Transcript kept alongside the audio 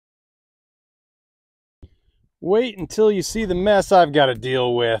Wait until you see the mess I've got to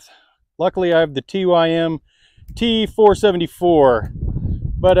deal with. Luckily, I have the TYM T474.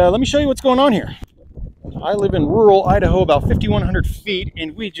 But let me show you what's going on here. I live in rural Idaho, about 5,100 feet,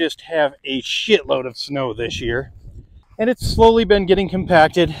 and we just have a shitload of snow this year. And it's slowly been getting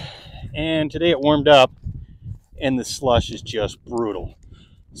compacted, and today it warmed up, and the slush is just brutal.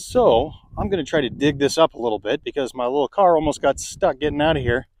 So I'm going to try to dig this up a little bit because my little car almost got stuck getting out of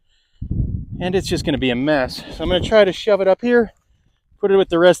here. And it's just going to be a mess. So I'm going to try to shove it up here, put it with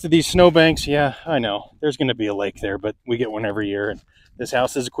the rest of these snowbanks. Yeah, I know, there's going to be a lake there, but we get one every year. And this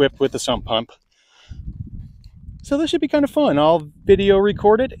house is equipped with a sump pump. So this should be kind of fun. I'll video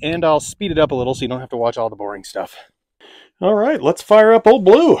record it and I'll speed it up a little so you don't have to watch all the boring stuff. All right, let's fire up Old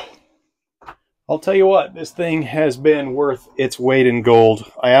Blue. I'll tell you what, this thing has been worth its weight in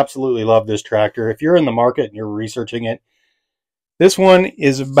gold. I absolutely love this tractor. If you're in the market and you're researching it, this one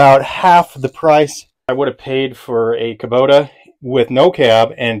is about half the price I would have paid for a Kubota with no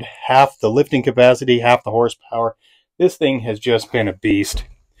cab and half the lifting capacity, half the horsepower. This thing has just been a beast.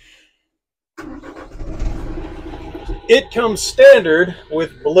 It comes standard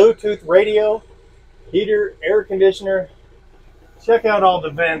with Bluetooth radio, heater, air conditioner. Check out all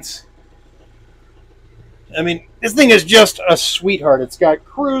the vents. I mean, this thing is just a sweetheart. It's got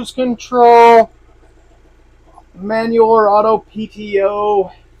cruise control, manual or auto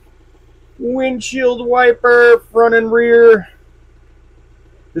PTO, windshield wiper, front and rear.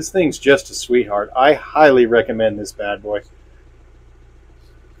 This thing's just a sweetheart. I highly recommend this bad boy.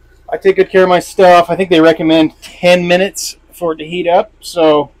 I take good care of my stuff. I think they recommend 10 minutes for it to heat up.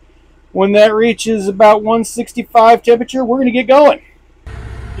 So when that reaches about 165 temperature, we're going to get going.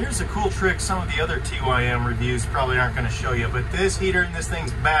 Here's a cool trick some of the other TYM reviews probably aren't going to show you, but this heater in this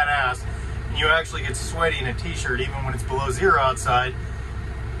thing's badass. And you actually get sweaty in a t-shirt even when it's below zero outside.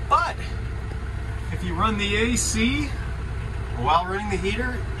 But if you run the AC while running the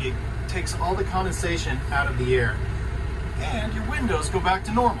heater, it takes all the condensation out of the air. And your windows go back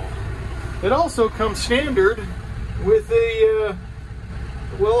to normal. It also comes standard with a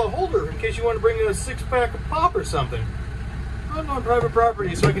holder in case you want to bring a six-pack of pop or something. I'm on private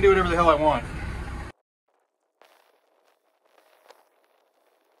property, so I can do whatever the hell I want.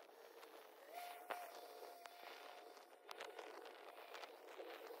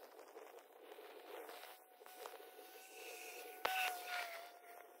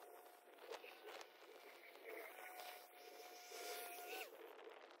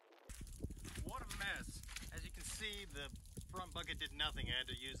 What a mess. As you can see, the front bucket did nothing. I had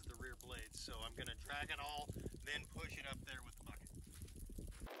to use the rear blades. So I'm going to drag it all, then push it up there with the bucket.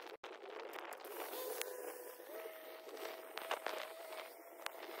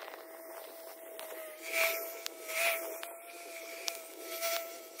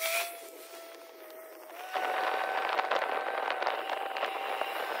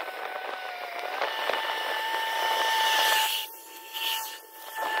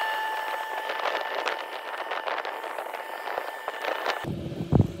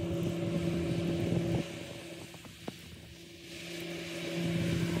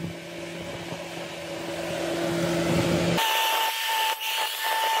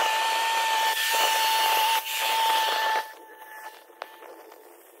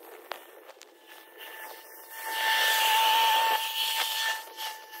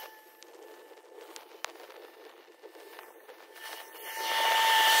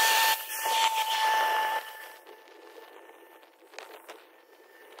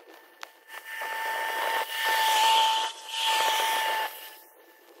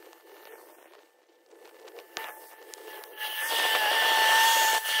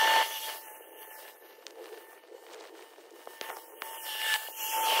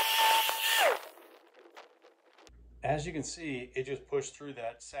 As you can see, it just pushed through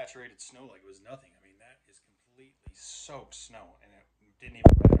that saturated snow like it was nothing. I mean, that is completely soaked snow, and it didn't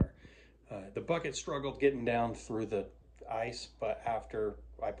even matter. The bucket struggled getting down through the ice, but after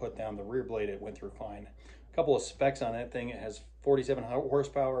I put down the rear blade, it went through fine. A couple of specs on that thing. It has 47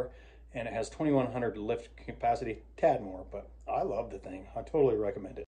 horsepower, and it has 2,100 lift capacity, tad more, but I love the thing. I totally recommend it.